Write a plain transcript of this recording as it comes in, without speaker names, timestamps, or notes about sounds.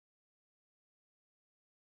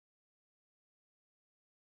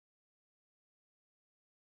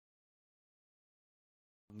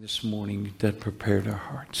This morning that prepared our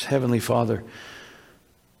hearts. Heavenly Father,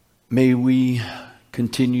 may we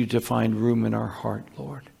continue to find room in our heart,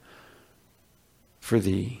 Lord, for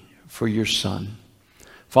Thee, for Your Son.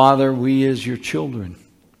 Father, we as Your children,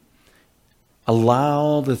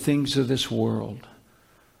 allow the things of this world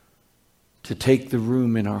to take the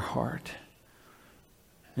room in our heart.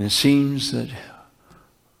 And it seems that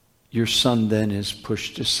Your Son then is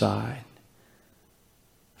pushed aside.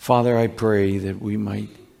 Father, I pray that we might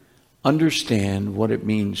understand what it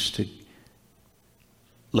means to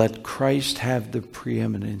let Christ have the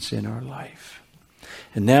preeminence in our life.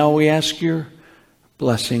 And now we ask Your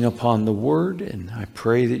blessing upon the word, and I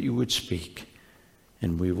pray that You would speak,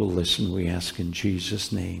 and we will listen, we ask in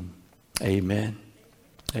Jesus' name. Amen.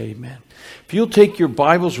 Amen. If you'll take your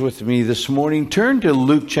Bibles with me this morning, turn to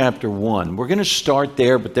Luke chapter 1. We're going to start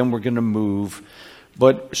there, but then we're going to move.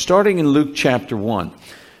 But starting in Luke chapter 1.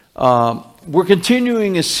 We're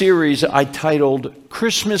continuing a series I titled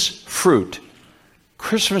Christmas Fruit.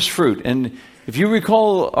 Christmas Fruit. And if you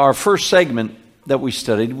recall our first segment that we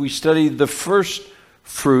studied the first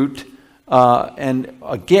fruit. And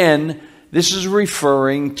again, this is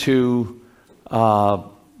referring to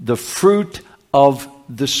the fruit of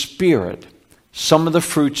the Spirit. Some of the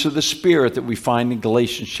fruits of the Spirit that we find in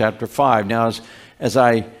Galatians chapter 5. Now, as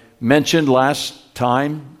I mentioned last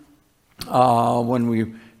time, when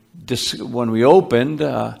we opened,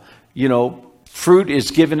 fruit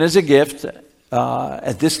is given as a gift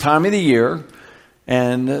at this time of the year,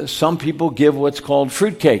 and some people give what's called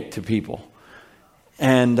fruitcake to people.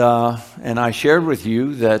 And I shared with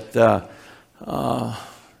you that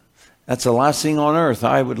that's the last thing on earth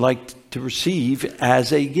I would like to receive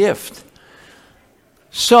as a gift.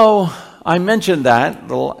 So I mentioned that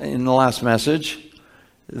in the last message.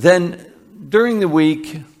 Then during the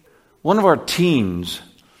week, one of our teens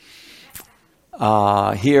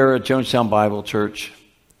here at Jonestown Bible Church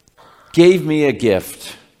gave me a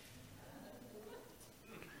gift.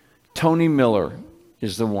 Tony Miller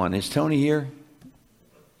is the one. Is Tony here?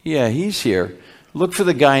 Yeah, he's here. Look for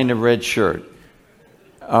the guy in the red shirt.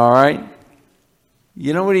 All right.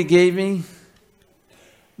 You know what he gave me?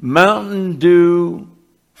 Mountain Dew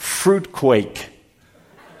Fruit Quake.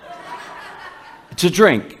 It's a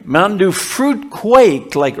drink. Mountain Dew Fruit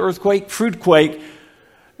Quake, like earthquake, fruit quake.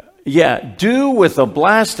 Yeah, dew with a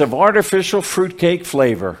blast of artificial fruitcake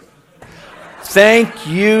flavor. Thank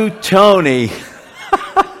you, Tony.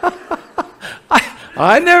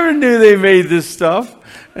 I never knew they made this stuff.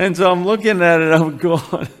 And so I'm looking at it, I'm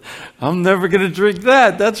going, I'm never going to drink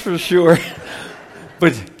that, that's for sure.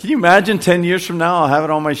 But can you imagine 10 years from now, I'll have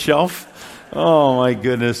it on my shelf? Oh, my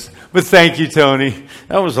goodness. But thank you, Tony.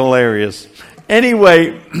 That was hilarious.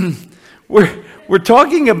 Anyway, we're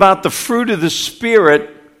talking about the fruit of the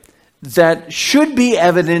Spirit that should be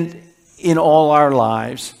evident in all our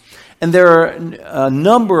lives. And there are a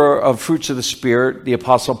number of fruits of the Spirit the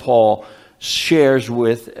Apostle Paul shares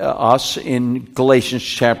with us in Galatians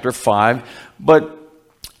chapter 5. But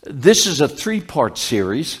this is a three-part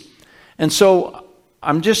series. And so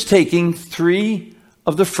I'm just taking three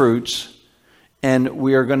of the fruits, and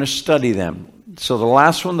we are going to study them. So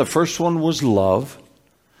the first one was love.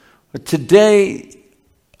 But today,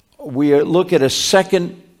 we look at a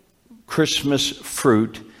second Christmas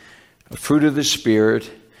fruit, a fruit of the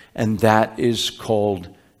Spirit, and that is called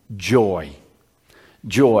joy.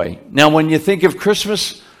 Joy. Now, when you think of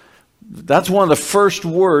Christmas, that's one of the first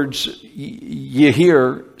words you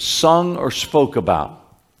hear sung or spoke about,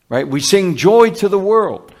 right? We sing joy to the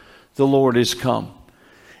world, the Lord is come.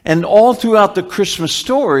 And all throughout the Christmas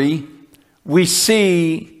story, we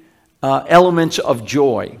see elements of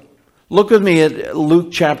joy. Look with me at Luke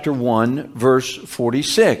chapter 1, verse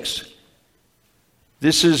 46.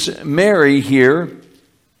 This is Mary here.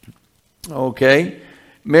 Okay.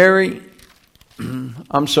 Mary,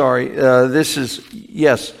 I'm sorry.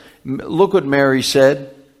 Look what Mary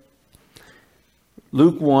said.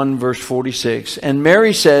 Luke 1, verse 46. And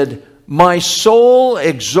Mary said, "My soul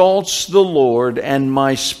exalts the Lord, and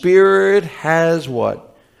my spirit has"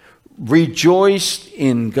 what? "Rejoiced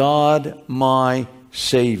in God my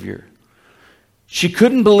Savior." She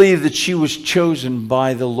couldn't believe that she was chosen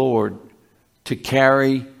by the Lord to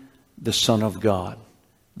carry the Son of God,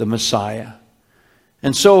 the Messiah.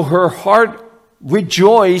 And so her heart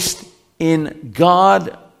rejoiced in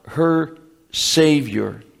God, her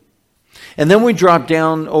Savior. And then we drop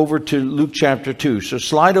down over to Luke chapter 2. So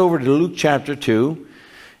slide over to Luke chapter 2,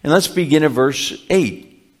 and let's begin at verse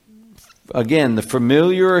 8. Again, the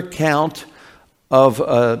familiar account of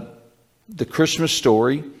the Christmas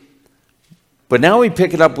story. But now we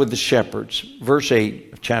pick it up with the shepherds. Verse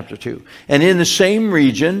 8 of chapter 2. And in the same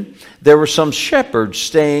region, there were some shepherds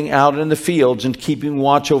staying out in the fields and keeping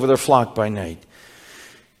watch over their flock by night.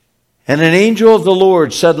 And an angel of the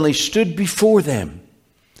Lord suddenly stood before them.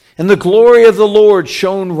 And the glory of the Lord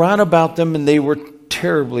shone round about them, and they were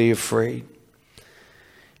terribly afraid.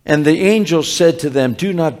 And the angel said to them,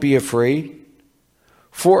 "Do not be afraid,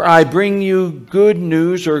 for I bring you good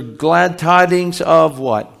news," or glad tidings of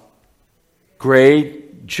what?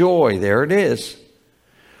 Great joy. There it is.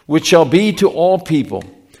 "Which shall be to all people.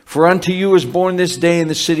 For unto you is born this day in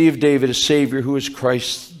the city of David a Savior, who is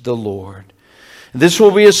Christ the Lord. This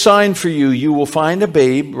will be a sign for you. You will find a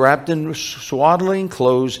babe wrapped in swaddling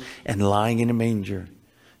clothes and lying in a manger."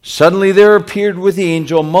 Suddenly there appeared with the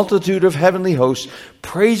angel a multitude of heavenly hosts,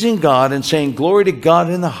 praising God and saying, "Glory to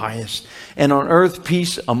God in the highest, and on earth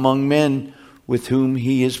peace among men with whom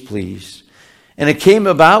he is pleased." And it came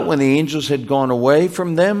about, when the angels had gone away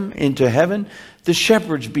from them into heaven, the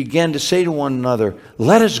shepherds began to say to one another,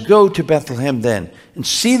 "Let us go to Bethlehem then, and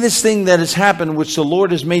see this thing that has happened, which the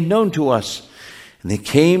Lord has made known to us." And they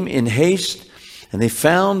came in haste, and they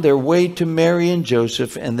found their way to Mary and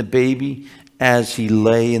Joseph and the baby as he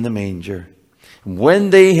lay in the manger. When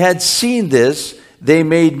they had seen this, they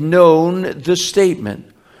made known the statement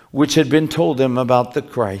which had been told them about the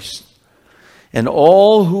Christ. And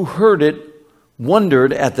all who heard it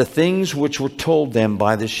wondered at the things which were told them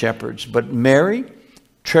by the shepherds. But Mary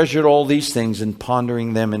treasured all these things, and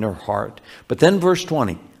pondering them in her heart. But then verse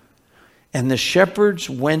 20. And the shepherds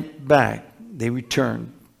went back. They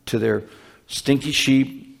returned to their stinky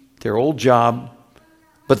sheep, their old job.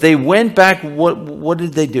 But they went back. What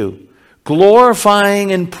did they do?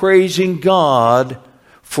 Glorifying and praising God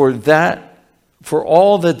for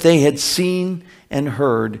all that they had seen and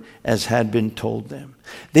heard as had been told them.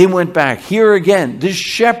 They went back. Here again, the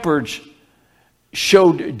shepherds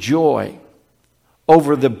showed joy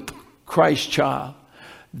over the Christ child.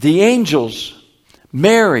 The angels,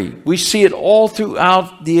 Mary, we see it all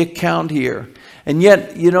throughout the account here. And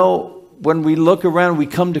yet, when we look around, we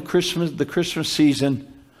come to Christmas, the Christmas season,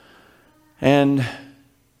 and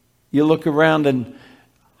you look around, and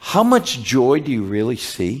how much joy do you really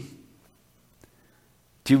see?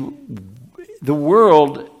 The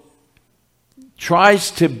world tries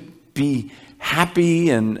to be happy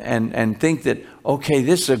and think that, okay,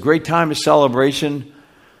 this is a great time of celebration,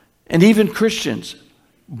 and even Christians.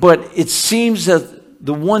 But it seems that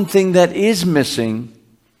the one thing that is missing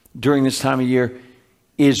during this time of year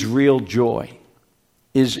is real joy,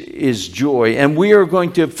 is joy. And we are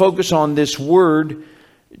going to focus on this word,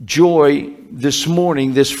 joy, this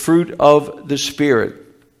morning, this fruit of the Spirit.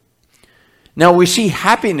 Now, we see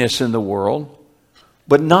happiness in the world,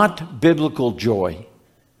 but not biblical joy.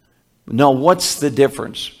 Now, what's the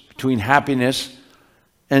difference between happiness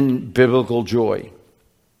and biblical joy?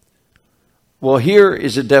 Well, here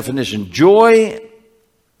is a definition. Joy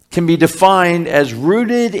can be defined as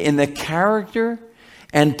rooted in the character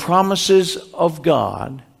and promises of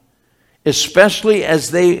God, especially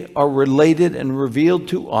as they are related and revealed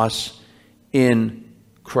to us in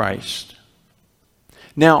Christ.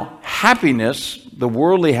 Now, happiness, the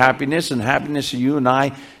worldly happiness and happiness of you and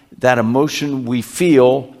I, that emotion we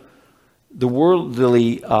feel, the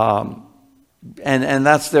worldly, and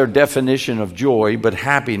that's their definition of joy, but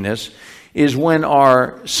happiness is when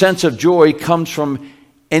our sense of joy comes from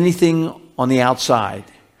anything on the outside.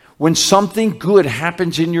 When something good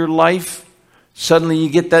happens in your life, suddenly you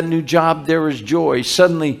get that new job, there is joy.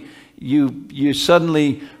 Suddenly you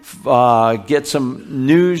suddenly get some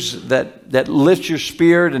news that lifts your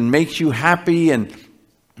spirit and makes you happy, and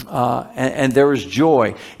there is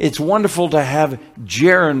joy. It's wonderful to have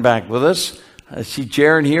Jaron back with us. I see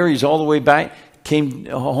Jaron here. He's all the way back, came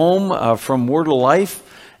home from Word of Life,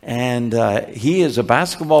 and he is a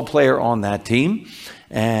basketball player on that team.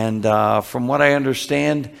 And from what I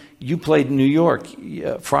understand, you played in New York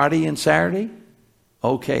Friday and Saturday?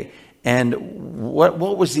 Okay. And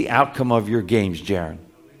what was the outcome of your games, Jaron?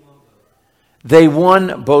 They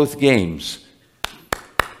won both games.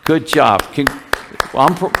 Good job.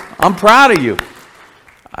 I'm proud of you.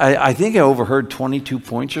 I think I overheard 22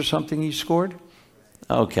 points or something he scored.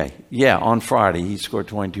 Okay. Yeah, on Friday he scored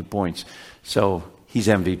 22 points. So he's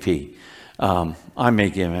MVP. I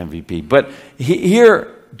make him MVP. But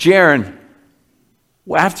here, Jaron,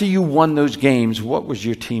 after you won those games, what was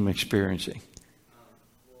your team experiencing?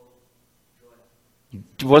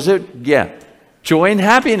 Was it? Yeah. Joy and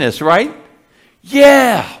happiness, right?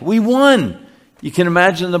 Yeah, we won. You can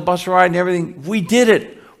imagine the bus ride and everything. We did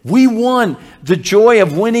it. We won. The joy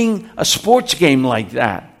of winning a sports game like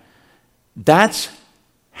that. That's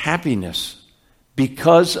happiness.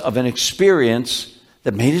 because of an experience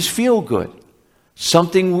that made us feel good.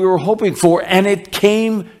 Something we were hoping for, and it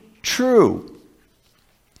came true.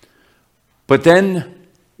 But then,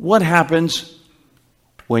 what happens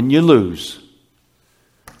when you lose?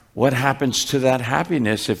 What happens to that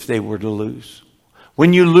happiness if they were to lose?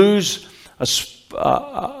 When you lose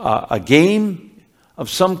a game of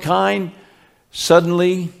some kind,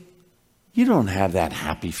 suddenly you don't have that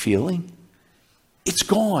happy feeling. It's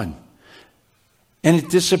gone. And it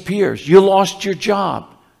disappears. You lost your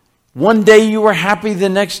job. One day you were happy, the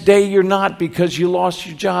next day you're not because you lost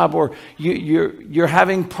your job, or you're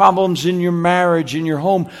having problems in your marriage, in your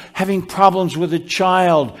home, having problems with a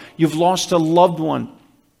child. You've lost a loved one.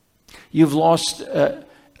 You've lost a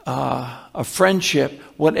friendship,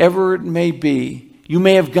 whatever it may be. You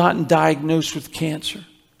may have gotten diagnosed with cancer.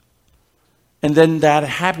 And then that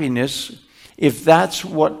happiness, if that's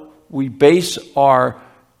what we base our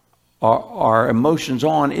emotions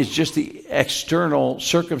on, is just the external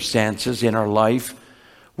circumstances in our life,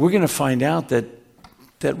 we're going to find out that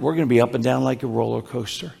we're going to be up and down like a roller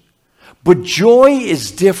coaster. But joy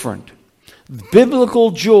is different.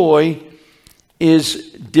 Biblical joy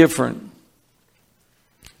is different.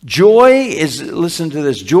 Joy is, listen to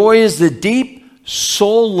this, joy is the deep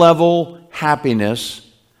soul level happiness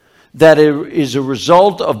that is a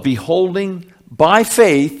result of beholding by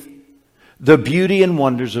faith the beauty and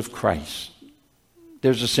wonders of Christ.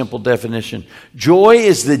 There's a simple definition. Joy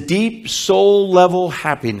is the deep soul level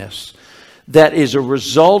happiness that is a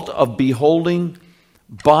result of beholding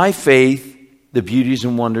by faith the beauties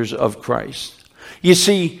and wonders of Christ. You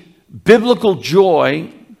see, biblical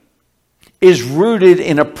joy is rooted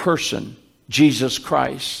in a person, Jesus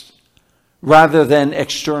Christ, rather than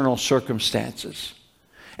external circumstances.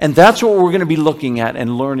 And that's what we're going to be looking at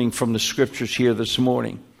and learning from the scriptures here this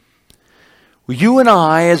morning. You and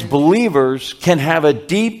I, as believers, can have a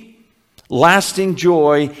deep, lasting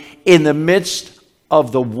joy in the midst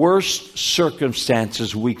of the worst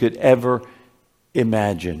circumstances we could ever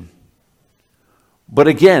imagine. But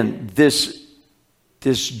again, this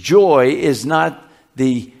joy is not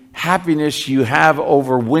the happiness you have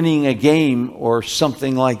over winning a game or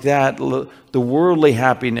something like that, the worldly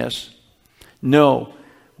happiness. No,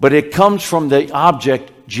 but it comes from the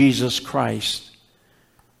object, Jesus Christ.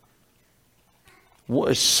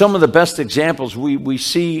 Some of the best examples we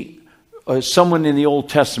see someone in the Old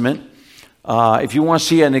Testament. If you want to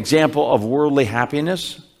see an example of worldly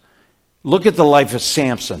happiness, look at the life of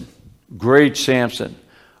Samson. Great Samson.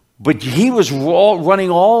 But he was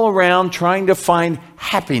running all around trying to find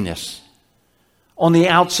happiness on the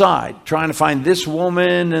outside, trying to find this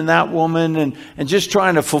woman and that woman, and just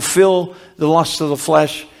trying to fulfill the lust of the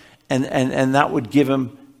flesh, and that would give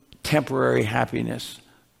him temporary happiness,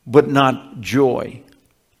 but not joy.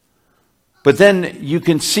 But then you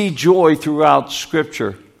can see joy throughout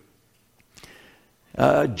Scripture.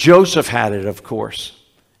 Joseph had it, of course.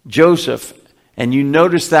 Joseph, and you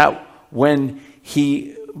notice that when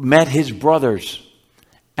he met his brothers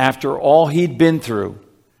after all he'd been through,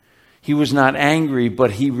 he was not angry,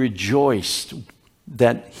 but he rejoiced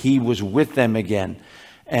that he was with them again.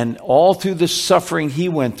 And all through the suffering he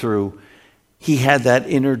went through, he had that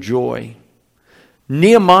inner joy.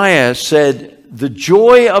 Nehemiah said, "The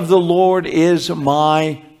joy of the Lord is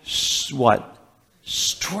my," what?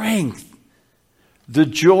 Strength. The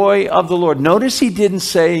joy of the Lord. Notice he didn't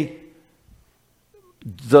say,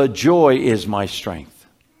 "The joy is my strength."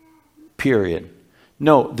 Period.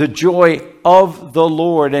 No, the joy of the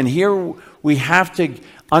Lord. And here we have to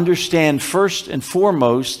understand first and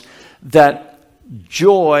foremost that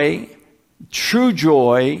joy, true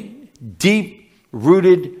joy,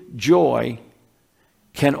 deep-rooted joy,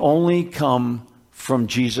 can only come from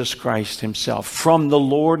Jesus Christ himself, from the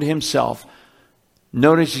Lord himself.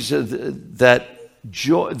 Notice he said that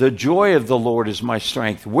the joy of the Lord is my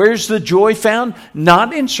strength. Where's the joy found?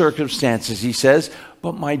 Not in circumstances, he says,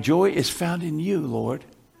 but my joy is found in you, Lord.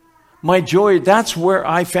 My joy, that's where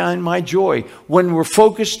I found my joy, when we're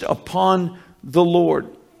focused upon the Lord.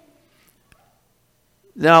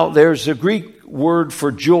 Now, there's a Greek word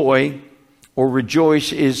for joy or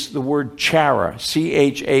rejoice is the word chara,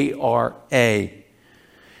 C-H-A-R-A.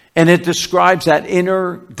 And it describes that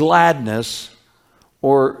inner gladness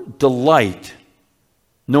or delight,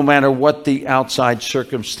 no matter what the outside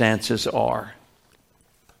circumstances are.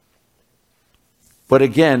 But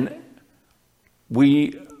again,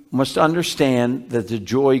 we must understand that the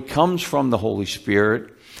joy comes from the Holy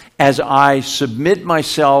Spirit as I submit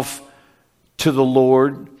myself to the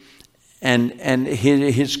Lord and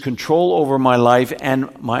his control over my life, and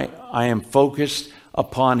I am focused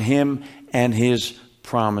upon him and his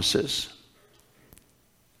promises.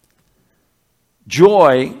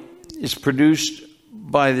 Joy is produced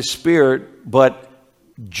by the Spirit, but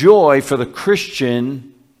joy for the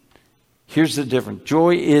Christian, here's the difference.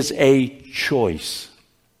 Joy is a choice.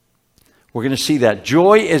 We're going to see that.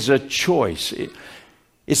 Joy is a choice.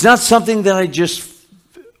 It's not something that I just,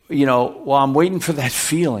 I'm waiting for that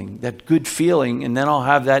feeling, that good feeling, and then I'll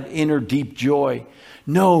have that inner deep joy.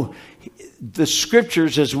 No, the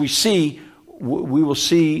scriptures, as we see, we will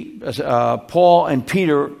see Paul and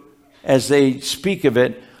Peter, as they speak of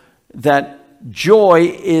it, that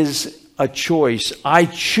joy is a choice. I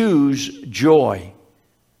choose joy.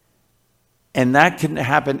 And that can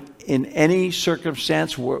happen in any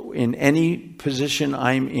circumstance, in any position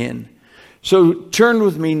I'm in. So turn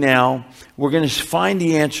with me now. We're going to find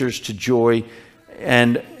the answers to joy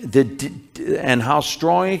and how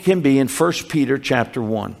strong it can be in 1 Peter chapter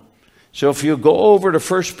 1. So if you'll go over to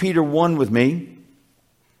 1 Peter 1 with me.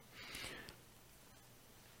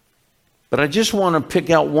 But I just want to pick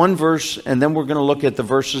out one verse, and then we're going to look at the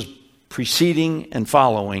verses preceding and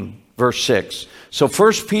following, verse 6. So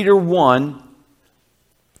 1 Peter 1,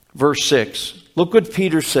 verse 6. Look what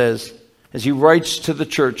Peter says as he writes to the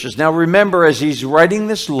churches. Now remember, as he's writing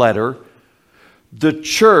this letter, the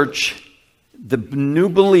church, the new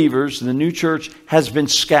believers, the new church has been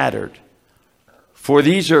scattered. For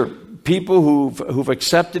these are people who've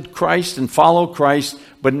accepted Christ and follow Christ,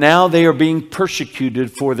 but now they are being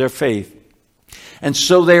persecuted for their faith. And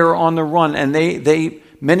so they are on the run, and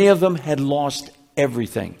many of them had lost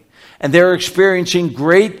everything. And they're experiencing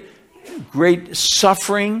great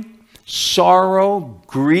suffering, sorrow,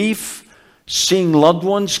 grief, seeing loved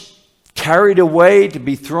ones carried away to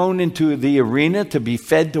be thrown into the arena, to be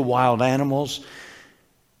fed to wild animals.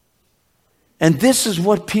 And this is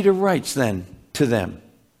what Peter writes then to them.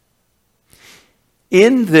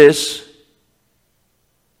 In this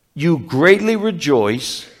you greatly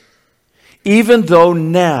rejoice, even though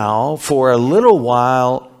now, for a little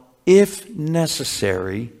while, if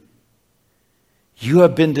necessary, you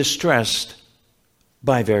have been distressed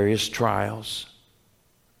by various trials.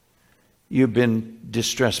 You've been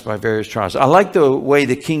distressed by various trials. I like the way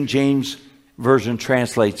the King James Version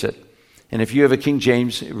translates it. And if you have a King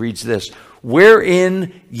James, it reads this: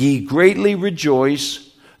 wherein ye greatly rejoice,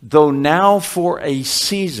 though now for a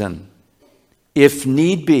season, if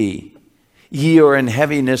need be, ye are in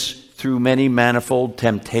heaviness through many manifold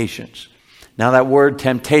temptations. Now that word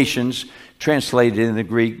temptations, translated in the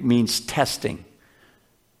Greek, means testing.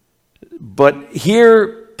 But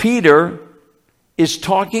here Peter is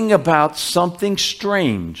talking about something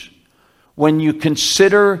strange when you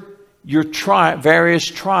consider your various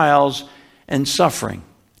trials and suffering.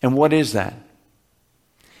 And what is that?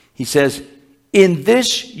 He says, in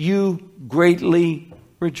this you greatly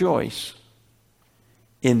rejoice.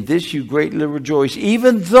 In this you greatly rejoice,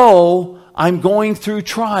 even though I'm going through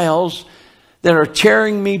trials that are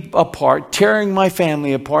tearing me apart, tearing my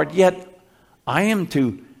family apart, yet I am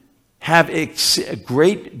to have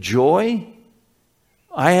great joy.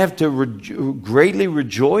 I have to greatly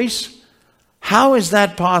rejoice. How is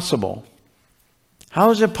that possible?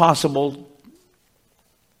 How is it possible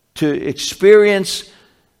to experience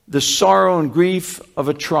the sorrow and grief of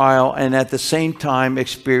a trial and at the same time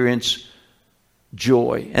experience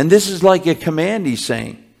joy? And this is like a command he's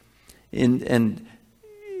saying. And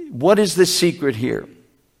what is the secret here?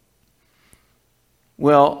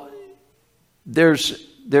 Well, it's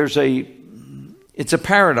a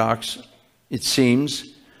paradox, it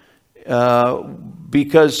seems,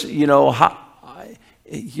 because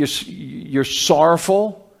you're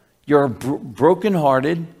sorrowful, you're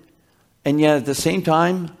brokenhearted, and yet at the same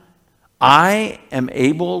time, I am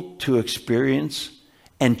able to experience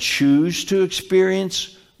and choose to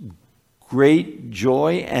experience great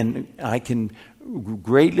joy, and I can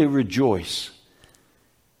greatly rejoice.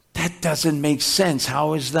 That doesn't make sense.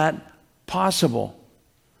 How is that possible?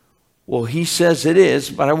 Well, he says it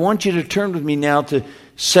is, but I want you to turn with me now to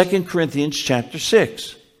 2 Corinthians chapter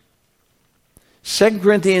 6. 2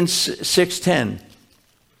 Corinthians 6:10.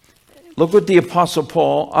 Look what the Apostle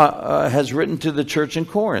Paul has written to the church in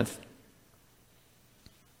Corinth.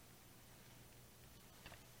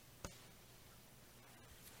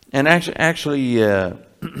 And actually,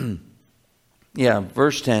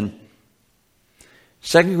 verse 10.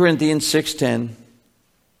 2 Corinthians 6:10.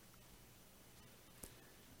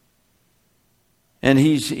 And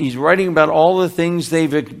he's writing about all the things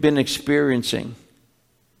they've been experiencing.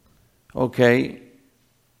 Okay.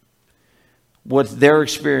 What they're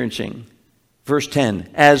experiencing. Verse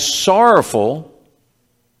 10. As sorrowful,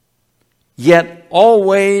 yet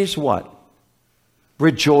always what?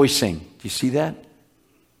 Rejoicing. Do you see that?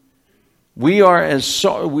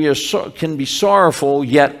 can be sorrowful,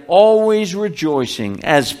 yet always rejoicing,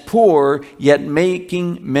 as poor, yet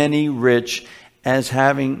making many rich, as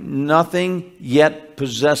having nothing, yet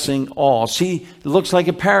possessing all. See, it looks like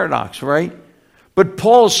a paradox, right? But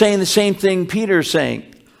Paul's saying the same thing Peter's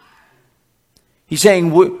saying. He's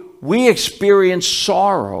saying we experience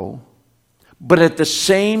sorrow, but at the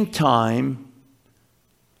same time,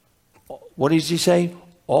 what does he say?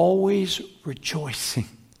 Always rejoicing.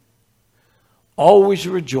 Always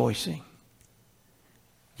rejoicing.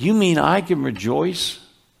 You mean I can rejoice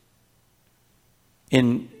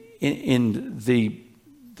in the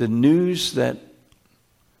news that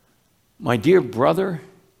my dear brother,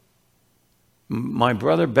 my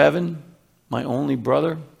brother Bevan, my only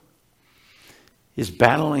brother, is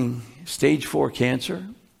battling stage 4 cancer?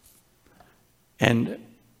 And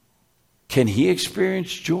can he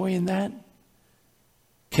experience joy in that?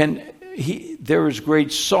 There is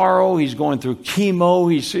great sorrow. He's going through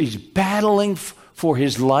chemo. He's battling for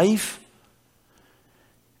his life.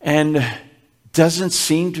 And doesn't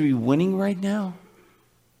seem to be winning right now.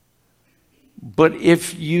 But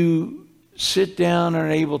if you sit down and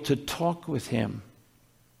are able to talk with him,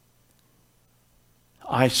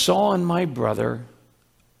 I saw in my brother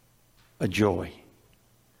a joy.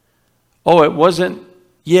 Oh, it wasn't,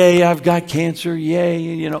 yay, I've got cancer,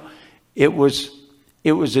 yay, It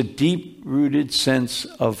was a deep-rooted sense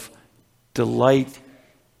of delight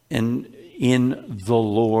in the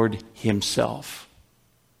Lord himself.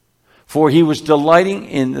 For he was delighting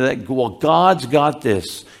in that, well, God's got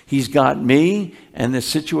this. He's got me and the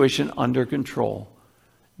situation under control.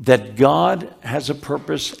 That God has a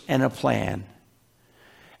purpose and a plan.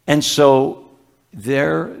 And so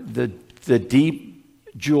there, the deep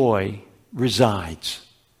joy resides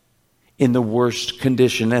in the worst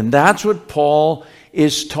condition. And that's what Paul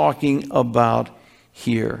is talking about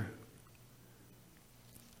here.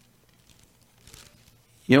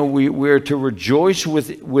 We're to rejoice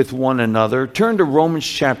with one another. Turn to Romans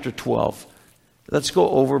chapter 12. Let's go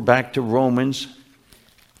over back to Romans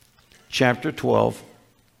chapter 12,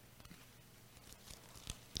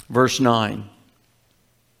 verse 9.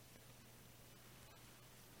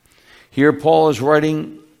 Here Paul is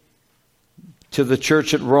writing to the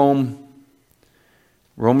church at Rome,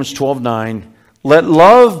 Romans 12:9. Let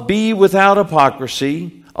love be without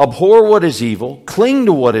hypocrisy. Abhor what is evil. Cling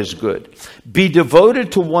to what is good. Be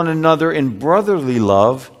devoted to one another in brotherly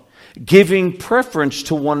love, giving preference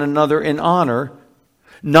to one another in honor,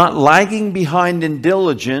 not lagging behind in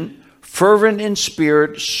diligent, fervent in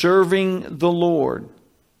spirit, serving the Lord.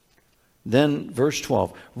 Then verse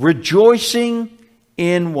 12. Rejoicing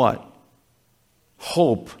in what?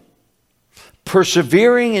 Hope.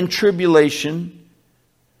 Persevering in tribulation,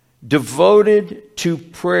 devoted to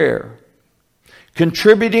prayer,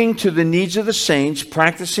 contributing to the needs of the saints,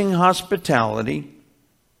 practicing hospitality.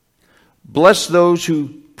 Bless those who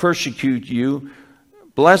persecute you.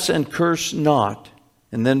 Bless and curse not.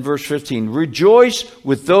 And then verse 15. Rejoice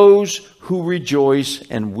with those who rejoice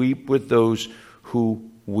and weep with those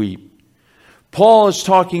who weep. Paul is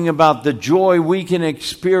talking about the joy we can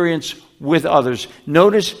experience with others.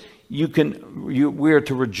 Notice we are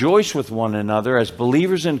to rejoice with one another as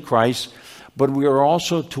believers in Christ, but we are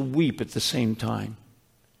also to weep at the same time.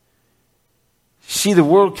 See, the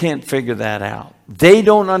world can't figure that out. They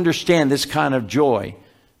don't understand this kind of joy,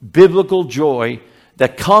 biblical joy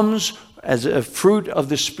that comes as a fruit of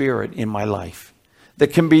the Spirit in my life,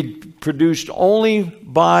 that can be produced only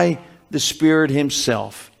by the Spirit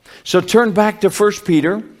himself. So turn back to 1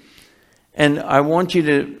 Peter, and I want you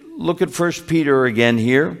to look at 1 Peter again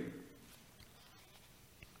here,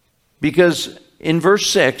 because in verse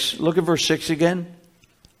 6, look at verse 6 again.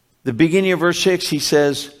 The beginning of verse 6, he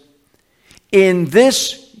says, in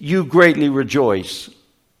this you greatly rejoice.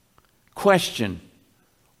 Question,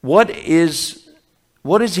 what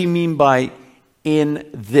does he mean by in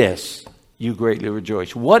this you greatly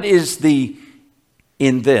rejoice? What is the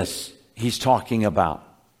in this he's talking about?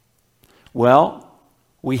 Well,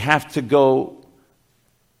 we have to go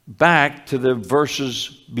back to the verses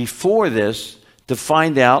before this to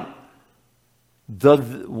find out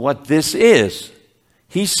what this is.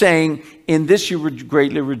 He's saying, in this you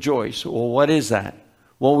greatly rejoice. Well, what is that?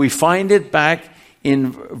 Well, we find it back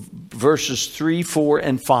in verses 3, 4,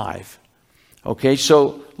 and 5. Okay,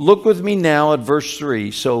 so look with me now at verse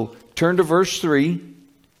 3. So turn to verse 3.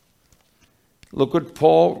 Look what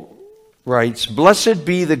Paul writes. Blessed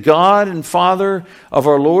be the God and Father of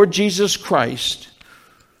our Lord Jesus Christ,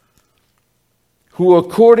 who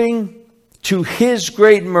according to his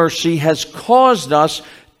great mercy has caused us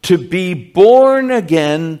to be born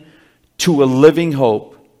again to a living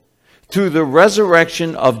hope through the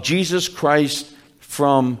resurrection of Jesus Christ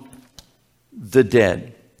from the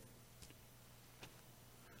dead.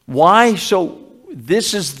 Why? So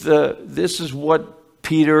this is what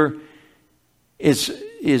Peter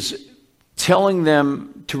is telling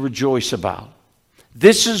them to rejoice about.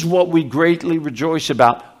 This is what we greatly rejoice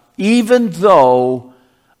about, even though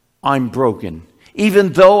I'm broken,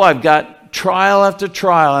 even though I've got trial after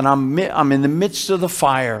trial and I'm in the midst of the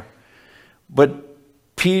fire. But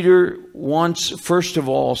Peter first of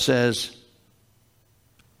all says,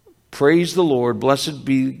 praise the Lord, blessed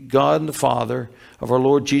be God and the Father of our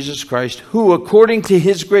Lord Jesus Christ, who according to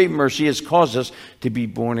his great mercy has caused us to be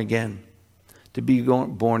born again. To be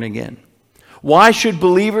born again. Why should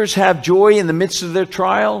believers have joy in the midst of their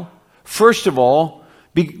trial? First of all,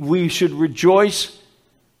 we should rejoice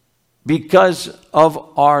because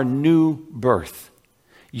of our new birth.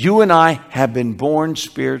 You and I have been born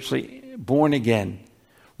spiritually, born again.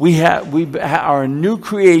 We are a new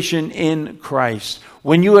creation in Christ.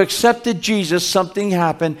 When you accepted Jesus, something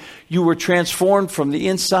happened. You were transformed from the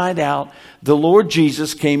inside out. The Lord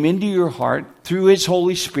Jesus came into your heart through his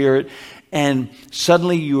Holy Spirit, and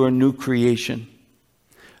suddenly you are a new creation.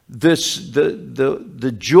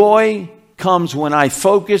 The joy comes when I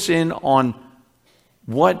focus in on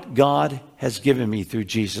what God has given me through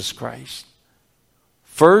Jesus Christ.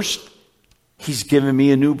 First, he's given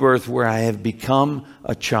me a new birth where I have become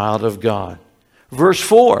a child of God. Verse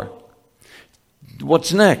 4.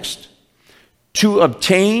 What's next? To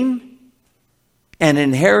obtain an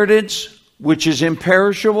inheritance which is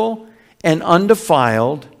imperishable and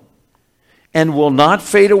undefiled and will not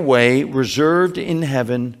fade away, reserved in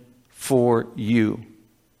heaven for you.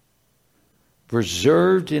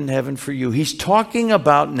 Reserved in heaven for you. He's talking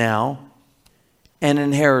about now an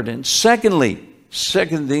inheritance. Second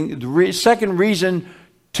reason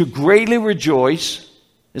to greatly rejoice,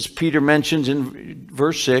 as Peter mentions in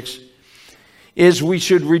verse 6, is we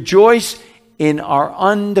should rejoice in our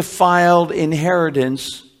undefiled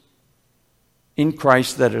inheritance in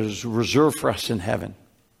Christ that is reserved for us in heaven.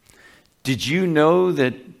 Did you know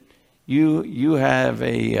that you have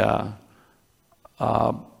a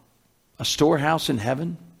storehouse in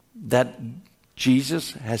heaven that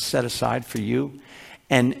Jesus has set aside for you?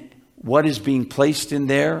 And what is being placed in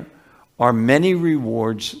there are many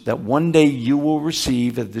rewards that one day you will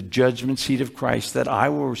receive at the judgment seat of Christ, that I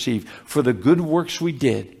will receive for the good works we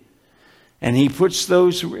did. And he puts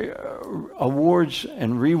those awards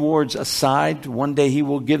and rewards aside. One day he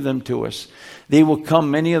will give them to us. They will come,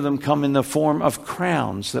 many of them come in the form of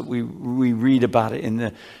crowns that we read about it in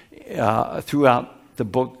the throughout the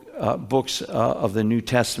books of the New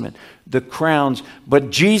Testament. The crowns. But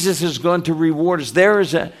Jesus is going to reward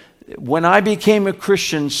us. When I became a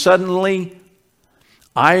Christian, suddenly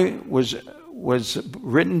I was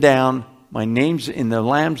written down. My name's in the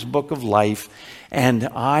Lamb's Book of Life, and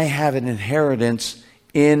I have an inheritance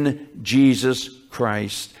in Jesus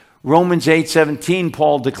Christ. Romans 8:17,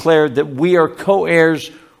 Paul declared that we are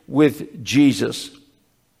co-heirs with Jesus.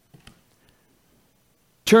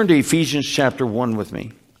 Turn to Ephesians chapter 1 with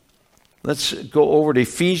me. Let's go over to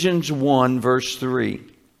Ephesians 1, verse 3.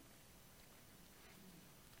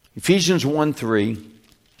 Ephesians 1:3.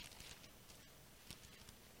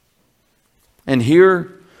 And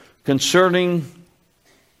here, concerning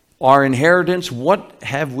our inheritance, what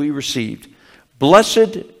have we received?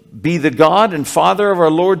 Blessed be the God and Father of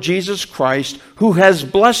our Lord Jesus Christ, who has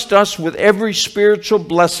blessed us with every spiritual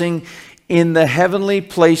blessing in the heavenly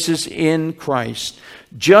places in Christ,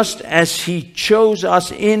 just as he chose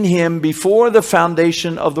us in him before the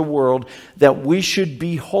foundation of the world, that we should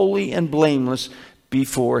be holy and blameless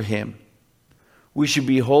before him. We should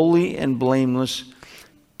be holy and blameless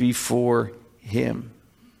before him.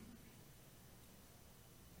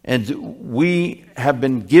 And we have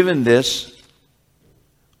been given this.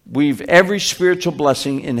 We've every spiritual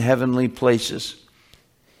blessing in heavenly places.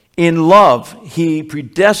 In love, he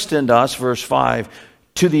predestined us, verse 5,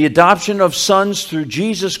 to the adoption of sons through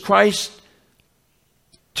Jesus Christ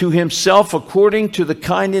to himself according to the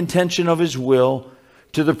kind intention of his will,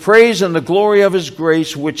 to the praise and the glory of his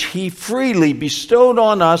grace, which he freely bestowed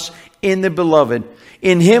on us in the beloved.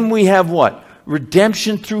 In him we have what?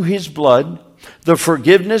 Redemption through his blood, the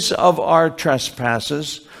forgiveness of our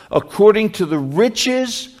trespasses, according to the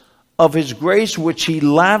riches of his grace, which he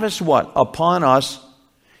lavished what? Upon us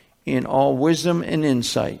in all wisdom and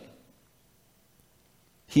insight.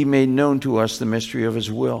 He made known to us the mystery of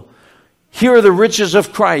his will. Here are the riches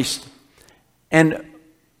of Christ. And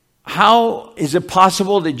how is it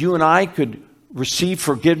possible that you and I could receive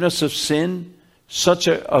forgiveness of sin? Such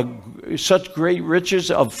great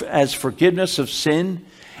riches as forgiveness of sin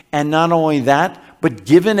And not only that, but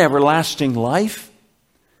given everlasting life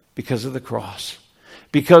because of the cross.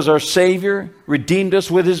 Because our Savior redeemed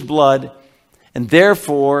us with his blood. And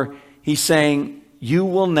therefore, he's saying, you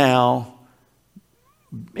will now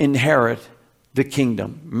inherit the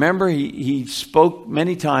kingdom. Remember, he spoke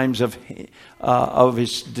many times of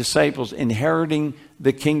his disciples inheriting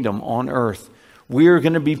the kingdom on earth. We are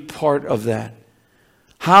going to be part of that.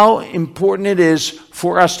 How important it is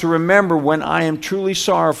for us to remember when I am truly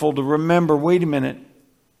sorrowful, to remember, wait a minute,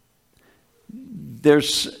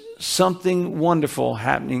 there's something wonderful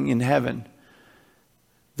happening in heaven,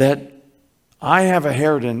 that I have a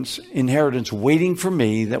inheritance waiting for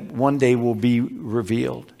me that one day will be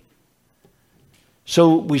revealed.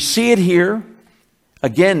 So we see it here.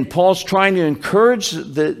 Again, Paul's trying to encourage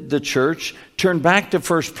the church. Turn back to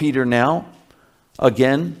 1 Peter now,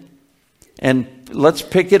 again. And let's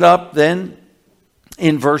pick it up then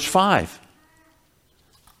in verse 5.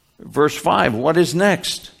 Verse 5, what is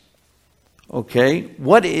next? Okay,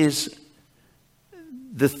 what is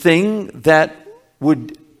the thing that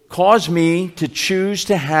would cause me to choose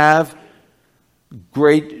to have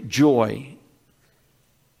great joy?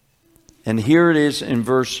 And here it is in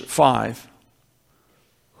verse 5.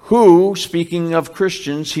 Who, speaking of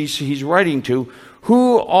Christians, he's writing to,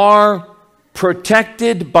 who are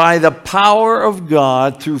protected by the power of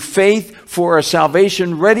God through faith for a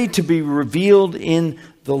salvation ready to be revealed in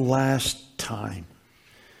the last time.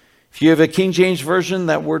 If you have a King James Version,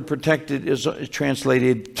 that word protected is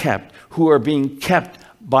translated kept. Who are being kept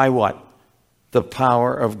by what? The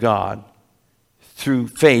power of God through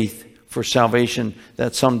faith for salvation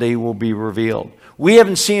that someday will be revealed. We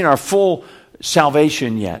haven't seen our full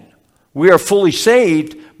salvation yet. We are fully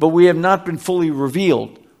saved, but we have not been fully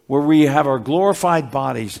revealed, where we have our glorified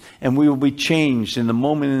bodies and we will be changed in the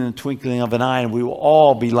moment, in the twinkling of an eye, and we will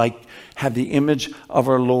all be have the image of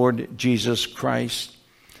our Lord Jesus Christ.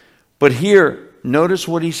 But here, notice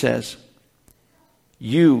what he says.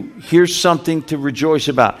 Here's something to rejoice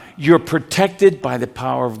about. You're protected by the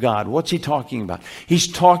power of God. What's he talking about? He's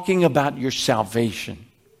talking about your salvation.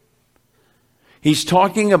 He's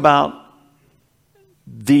talking about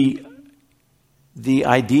the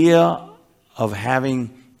idea of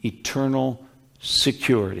having eternal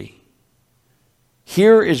security.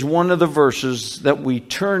 Here is one of the verses that we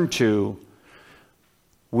turn to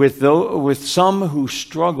with some who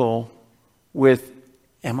struggle with,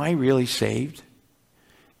 am I really saved?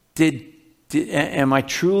 Am I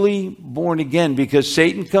truly born again? Because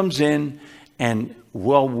Satan comes in and,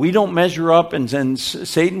 we don't measure up, and then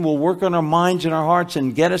Satan will work on our minds and our hearts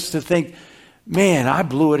and get us to think, man, I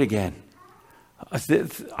blew it again.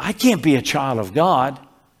 I can't be a child of God.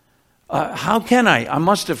 How can I? I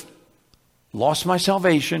must have lost my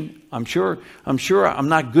salvation. I'm sure I'm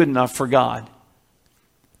not good enough for God.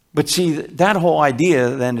 But see, that whole idea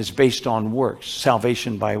then is based on works,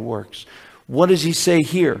 salvation by works. What does he say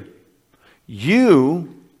here?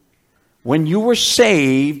 When you were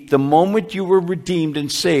saved, the moment you were redeemed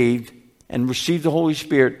and saved and received the Holy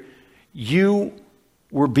Spirit, you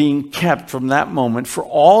were being kept from that moment for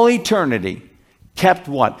all eternity. Kept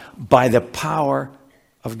what? By the power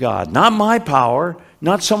of God. Not my power,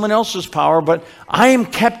 not someone else's power, but I am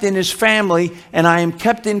kept in his family and I am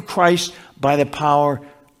kept in Christ by the power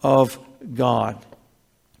of God.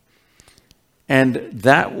 And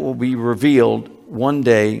that will be revealed one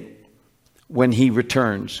day when he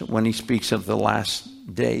returns, when he speaks of the last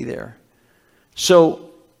day there.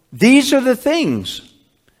 So these are the things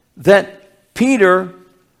that Peter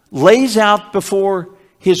lays out before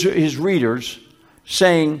his readers,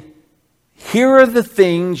 saying, here are the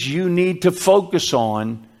things you need to focus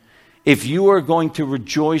on if you are going to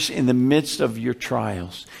rejoice in the midst of your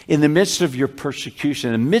trials, in the midst of your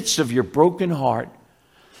persecution, in the midst of your broken heart.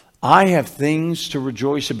 I have things to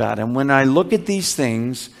rejoice about. And when I look at these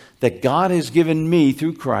things that God has given me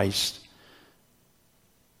through Christ,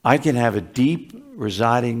 I can have a deep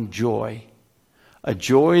residing joy, a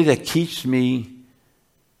joy that keeps me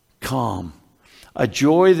calm, a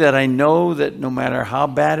joy that I know that no matter how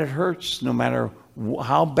bad it hurts, no matter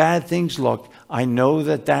how bad things look, I know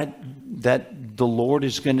that the Lord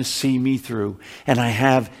is going to see me through. And I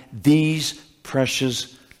have these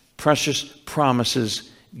precious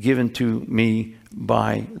promises given to me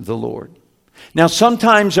by the Lord. Now,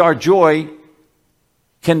 sometimes our joy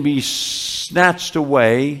can be snatched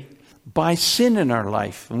away by sin in our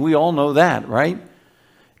life. And we all know that, right?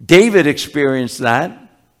 David experienced that.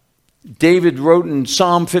 David wrote in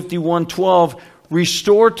Psalm 51:12,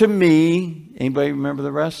 restore to me, anybody remember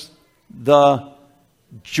the rest? The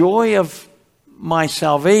joy of my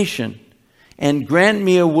salvation and grant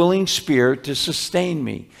me a willing spirit to sustain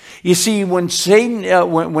me. You see, when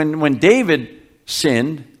David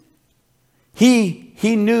sinned, he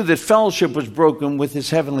knew that fellowship was broken with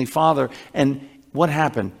his heavenly Father. And what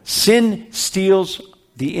happened? Sin steals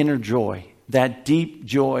the inner joy, that deep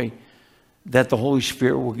joy that the Holy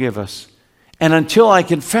Spirit will give us. And until I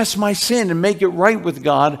confess my sin and make it right with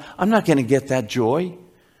God, I'm not going to get that joy.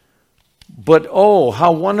 But oh,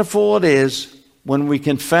 how wonderful it is when we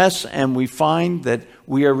confess and we find that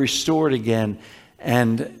we are restored again.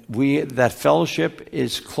 And that fellowship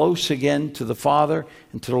is close again to the Father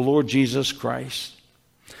and to the Lord Jesus Christ.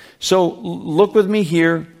 So look with me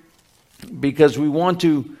here, because we want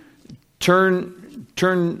to turn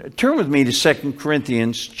with me to 2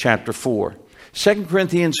 Corinthians chapter 4. 2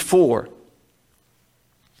 Corinthians 4.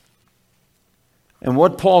 And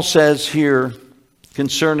what Paul says here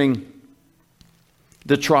concerning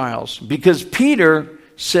the trials. Because Peter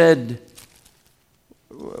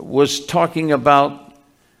was talking about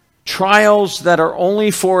trials that are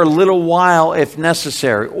only for a little while if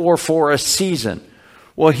necessary, or for a season.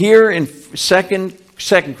 Well, here in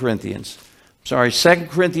 2 Corinthians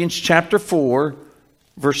chapter 4,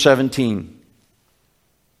 verse 17.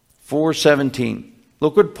 4:17.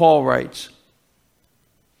 Look what Paul writes.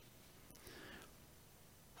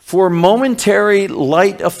 For momentary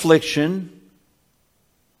light affliction,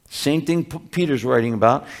 same thing Peter's writing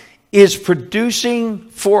about, is producing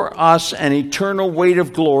for us an eternal weight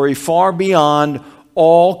of glory far beyond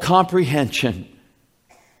all comprehension.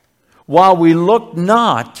 While we look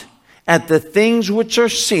not at the things which are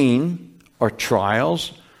seen, or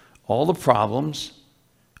trials, all the problems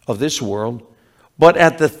of this world, but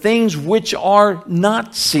at the things which are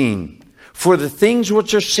not seen. For the things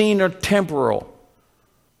which are seen are temporal,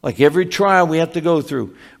 like every trial we have to go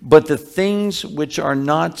through. But the things which are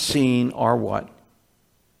not seen are what?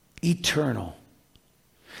 Eternal.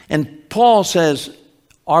 And Paul says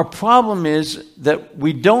our problem is that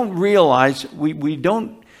we don't realize, we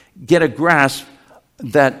don't get a grasp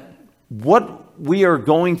that what we are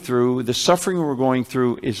going through, the suffering we're going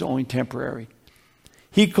through, is only temporary.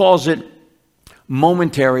 He calls it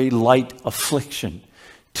momentary light affliction.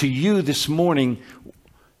 To you this morning,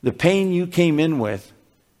 the pain you came in with,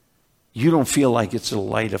 you don't feel like it's a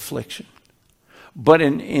light affliction. But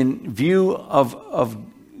in view of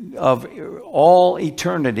all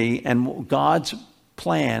eternity and God's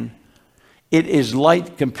plan, it is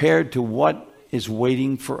light compared to what is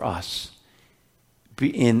waiting for us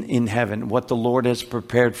in heaven, what the Lord has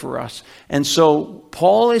prepared for us. And so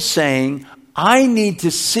Paul is saying, I need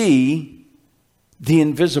to see the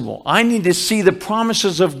invisible. I need to see the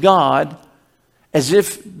promises of God as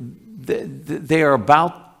if they are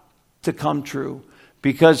about to come true.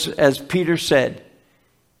 Because as Peter said,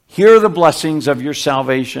 here are the blessings of your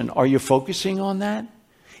salvation. Are you focusing on that?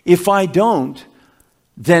 If I don't,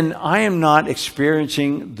 then I am not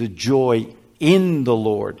experiencing the joy in the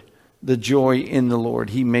Lord. The joy in the Lord.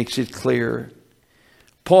 He makes it clear.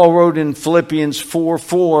 Paul wrote in Philippians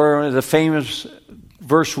 4:4, the famous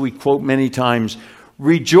verse we quote many times,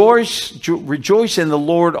 rejoice in the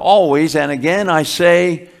Lord always. And again I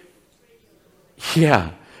say,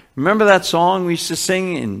 yeah. Remember that song we used to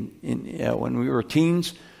sing when we were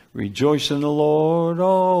teens? Rejoice in the Lord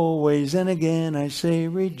always, and again I say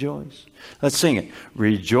rejoice. Let's sing it.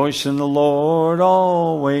 Rejoice in the Lord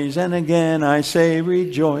always, and again I say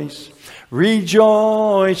rejoice.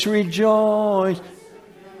 Rejoice, rejoice.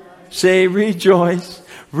 Say rejoice.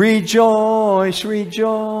 Rejoice,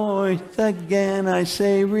 rejoice. Again I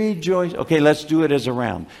say rejoice. Okay, let's do it as a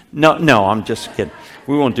round. No, I'm just kidding.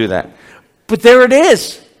 We won't do that. But there it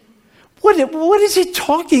is. What is he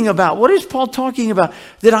talking about? What is Paul talking about?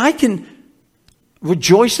 That I can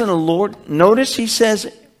rejoice in the Lord. Notice he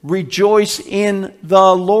says, rejoice in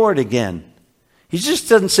the Lord again. He just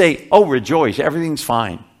doesn't say, oh, rejoice, everything's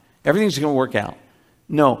fine. Everything's going to work out.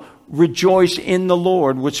 No, rejoice in the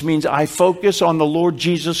Lord, which means I focus on the Lord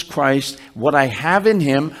Jesus Christ, what I have in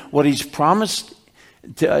him, what he's promised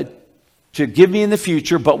to give me in the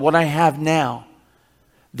future, but what I have now.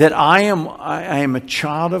 That I am a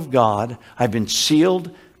child of God. I've been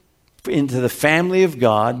sealed into the family of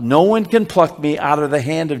God. No one can pluck me out of the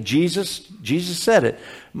hand of Jesus. Jesus said it.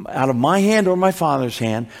 Out of my hand or my Father's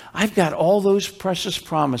hand. I've got all those precious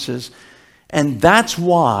promises. And that's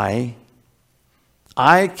why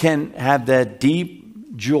I can have that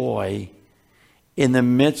deep joy in the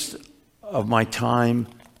midst of my time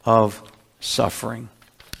of suffering.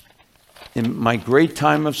 In my great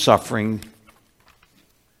time of suffering,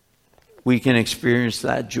 we can experience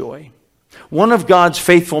that joy. One of God's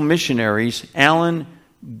faithful missionaries, Alan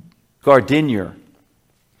Gardiner,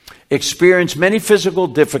 experienced many physical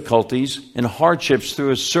difficulties and hardships through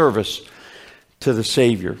his service to the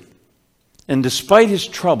Savior. And despite his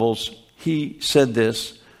troubles, he said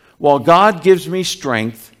this, "While God gives me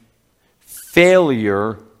strength,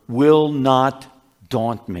 failure will not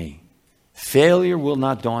daunt me." Failure will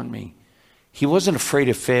not daunt me. He wasn't afraid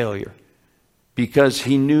of failure because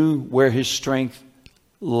he knew where his strength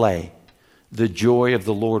lay. The joy of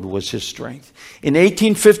the Lord was his strength. In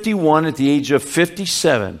 1851, at the age of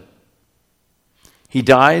 57, he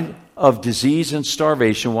died of disease and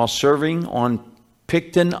starvation while serving on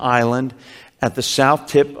Pitcairn Island at the south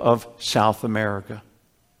tip of South America.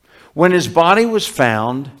 When his body was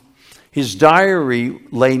found, his diary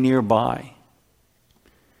lay nearby,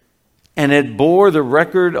 and it bore the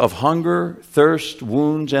record of hunger, thirst,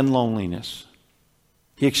 wounds, and loneliness.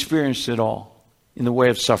 He experienced it all in the way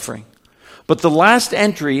of suffering. But the last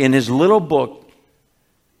entry in his little book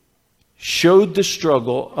showed the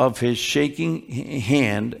struggle of his shaking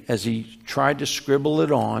hand as he tried to scribble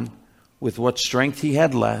it on with what strength he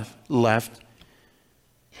had left.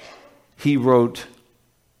 He wrote,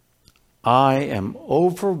 "I am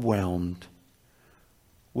overwhelmed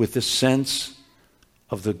with the sense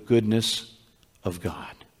of the goodness of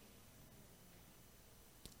God."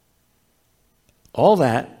 All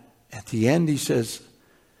that, at the end he says,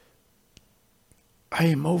 "I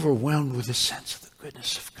am overwhelmed with a sense of the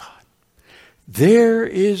goodness of God." There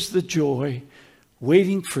is the joy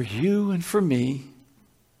waiting for you and for me,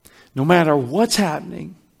 no matter what's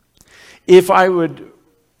happening. If I would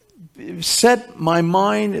set my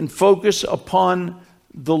mind and focus upon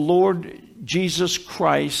the Lord Jesus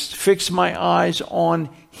Christ, fix my eyes on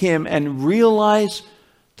him and realize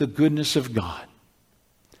the goodness of God,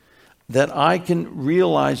 that I can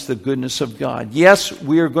realize the goodness of God. Yes,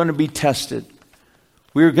 we are going to be tested.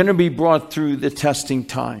 We are going to be brought through the testing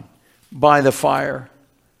time by the fire.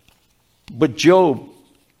 But Job,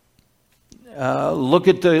 look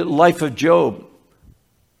at the life of Job.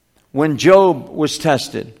 When Job was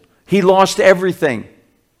tested, he lost everything.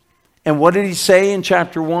 And what did he say in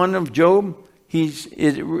chapter 1 of Job?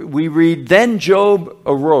 We read, "Then Job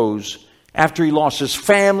arose," after he lost his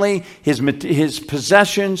family, his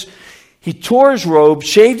possessions. He tore his robe,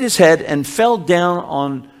 shaved his head, and fell down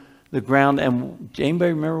on the ground. And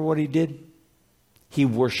anybody remember what he did? He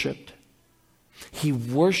worshiped. He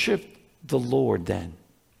worshiped the Lord then.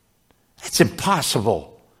 It's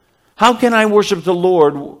impossible. How can I worship the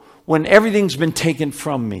Lord when everything's been taken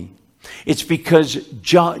from me? It's because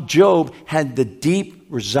Job had the deep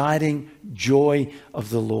residing joy of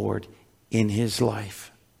the Lord in his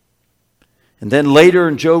life. And then later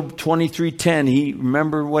in Job 23:10, he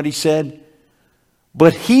remembered what he said?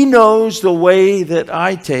 "But he knows the way that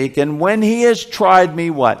I take, and when he has tried me,"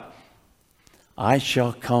 what? "I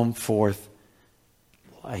shall come forth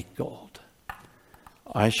like gold."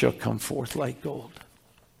 I shall come forth like gold.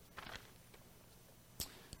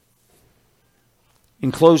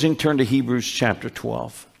 In closing, turn to Hebrews chapter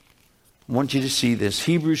 12. I want you to see this.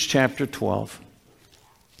 Hebrews chapter 12.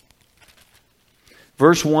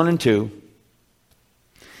 Verse 1 and 2.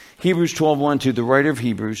 Hebrews 12, 1 and 2. The writer of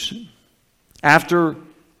Hebrews, after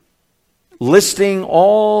listing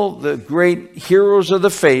all the great heroes of the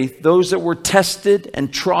faith, those that were tested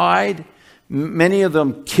and tried, many of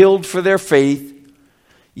them killed for their faith,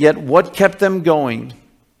 yet what kept them going?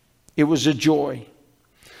 It was a joy.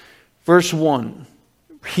 Verse 1.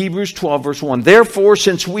 Hebrews 12, verse 1. "Therefore,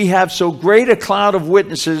 since we have so great a cloud of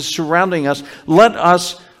witnesses surrounding us, let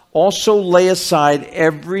us also lay aside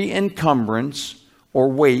every encumbrance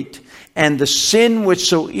or weight and the sin which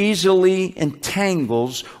so easily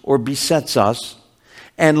entangles or besets us,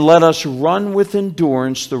 and let us run with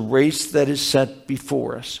endurance the race that is set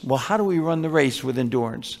before us." Well, how do we run the race with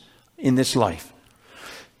endurance in this life?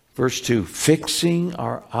 Verse 2. "Fixing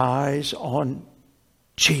our eyes on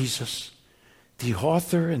Jesus, the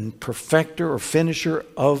author and perfecter or finisher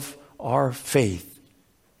of our faith."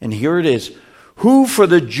 And here it is. "Who for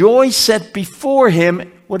the joy set before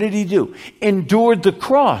him," what did he do? "Endured the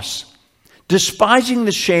cross, despising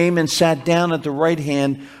the shame, and sat down at the right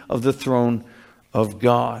hand of the throne of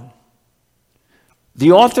God."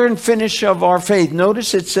 The author and finisher of our faith.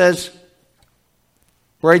 Notice it says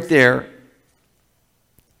right there,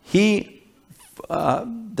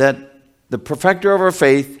 that the perfecter of our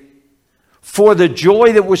faith, for the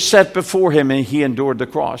joy that was set before him, and he endured the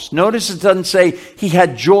cross. Notice it doesn't say he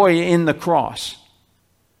had joy in the cross.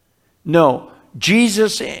 No,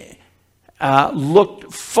 Jesus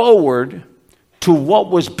looked forward to what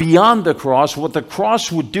was beyond the cross, what the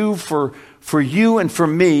cross would do for you and for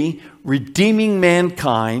me, redeeming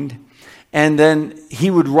mankind. And then he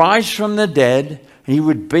would rise from the dead, He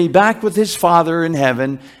would be back with his Father in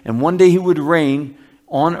heaven, and one day he would reign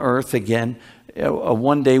on earth again,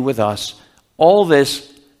 one day with us. All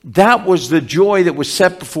this, that was the joy that was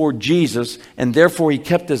set before Jesus, and therefore he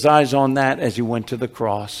kept his eyes on that as he went to the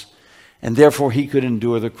cross. And therefore he could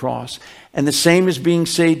endure the cross. And the same is being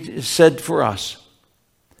said for us.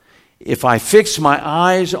 If I fix my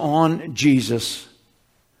eyes on Jesus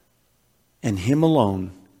and him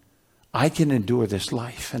alone, I can endure this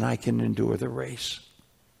life and I can endure the race.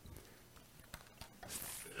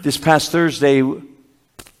 This past Thursday,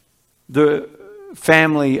 the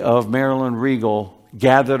family of Marilyn Regal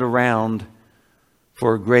gathered around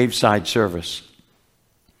for a graveside service.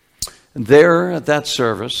 And there at that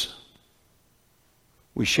service,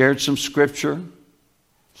 we shared some scripture,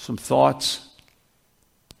 some thoughts.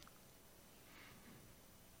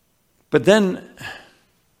 But then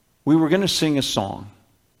we were going to sing a song.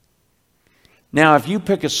 Now, if you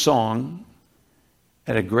pick a song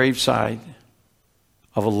at a graveside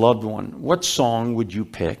of a loved one, what song would you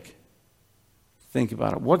pick? Think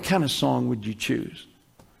about it. What kind of song would you choose?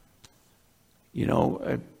 You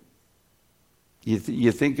know,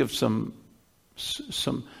 you think of some,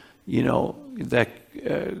 you know, that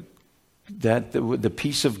the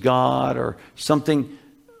peace of God, or something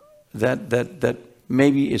that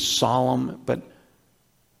maybe is solemn. But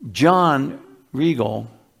John Regal,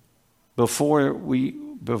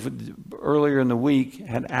 earlier in the week,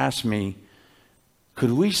 had asked me,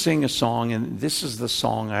 could we sing a song? And this is the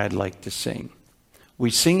song I'd like to sing. We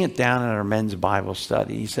sing it down in our men's Bible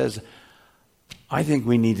study. He says, I think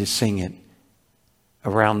we need to sing it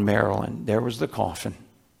around Maryland. There was the coffin.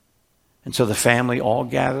 And so the family all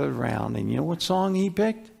gathered around. And you know what song he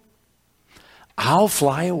picked? I'll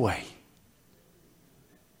Fly Away.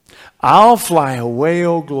 I'll fly away,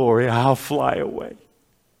 oh glory, I'll fly away.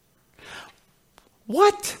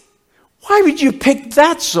 What? Why would you pick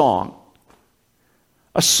that song?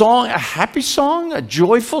 A song, a happy song, a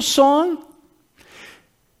joyful song?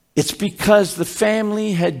 It's because the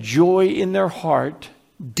family had joy in their heart,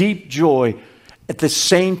 deep joy, at the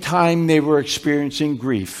same time they were experiencing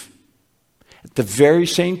grief. At the very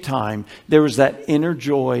same time, there was that inner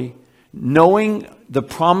joy, knowing the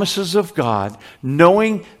promises of God,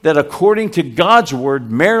 knowing that according to God's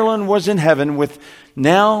word, Marilyn was in heaven with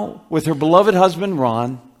her beloved husband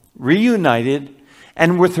Ron, reunited,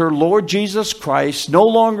 and with her Lord Jesus Christ, no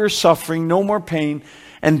longer suffering, no more pain.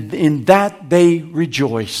 And in that they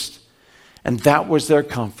rejoiced. And that was their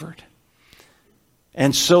comfort.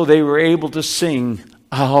 And so they were able to sing,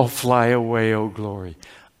 I'll fly away, oh glory.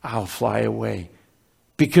 I'll fly away.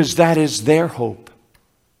 Because that is their hope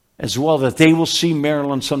as well, that they will see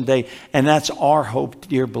Marilyn someday. And that's our hope,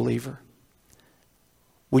 dear believer.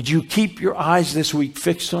 Would you keep your eyes this week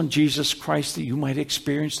fixed on Jesus Christ, that you might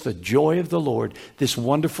experience the joy of the Lord, this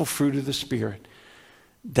wonderful fruit of the Spirit,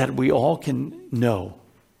 that we all can know,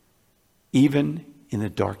 even in the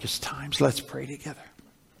darkest times. Let's pray together.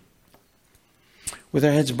 With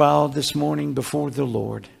our heads bowed this morning before the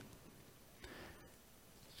Lord.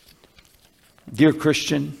 Dear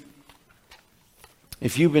Christian,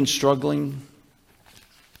 if you've been struggling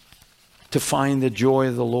to find the joy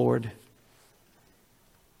of the Lord,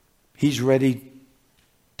 He's ready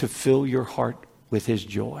to fill your heart with His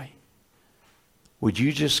joy. Would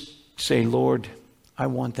you just say, Lord, I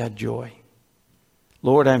want that joy.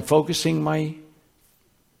 Lord, I'm focusing my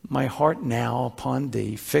heart now upon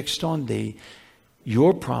Thee, fixed on Thee,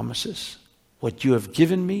 Your promises, what You have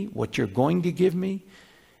given me, what You're going to give me,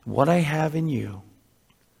 what I have in You,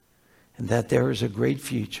 and that there is a great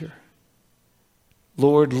future.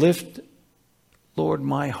 Lord, lift, Lord,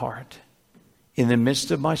 my heart in the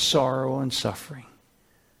midst of my sorrow and suffering.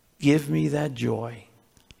 Give me that joy,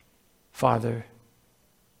 Father,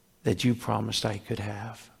 that You promised I could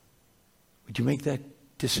have. Would you make that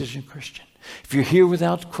decision, Christian? If you're here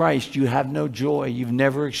without Christ, you have no joy. You've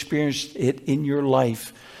never experienced it in your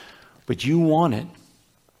life, but you want it.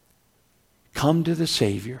 Come to the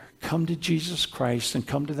Savior. Come to Jesus Christ and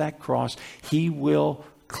come to that cross. He will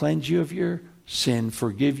cleanse you of your sin,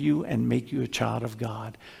 forgive you, and make you a child of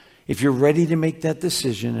God. If you're ready to make that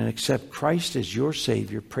decision and accept Christ as your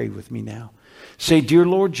Savior, pray with me now. Say, Dear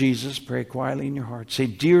Lord Jesus, pray quietly in your heart. Say,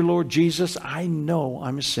 Dear Lord Jesus, I know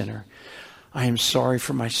I'm a sinner. I am sorry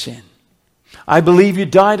for my sin. I believe You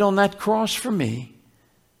died on that cross for me,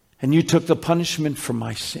 and You took the punishment for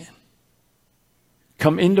my sin.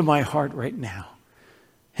 Come into my heart right now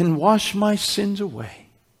and wash my sins away.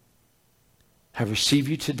 I receive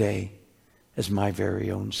You today as my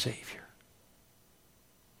very own Savior.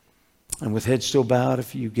 And with head still bowed,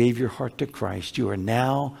 if you gave your heart to Christ, you are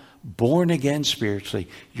now born again spiritually.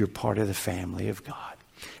 You're part of the family of God.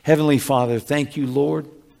 Heavenly Father, thank you, Lord,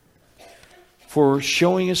 for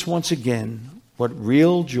showing us once again what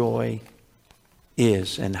real joy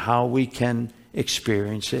is and how we can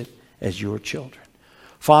experience it as your children.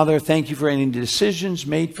 Father, thank you for any decisions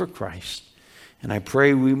made for Christ. And I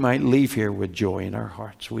pray we might leave here with joy in our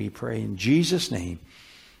hearts. We pray in Jesus' name.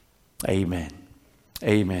 Amen.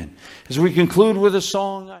 Amen. As we conclude with a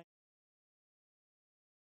song.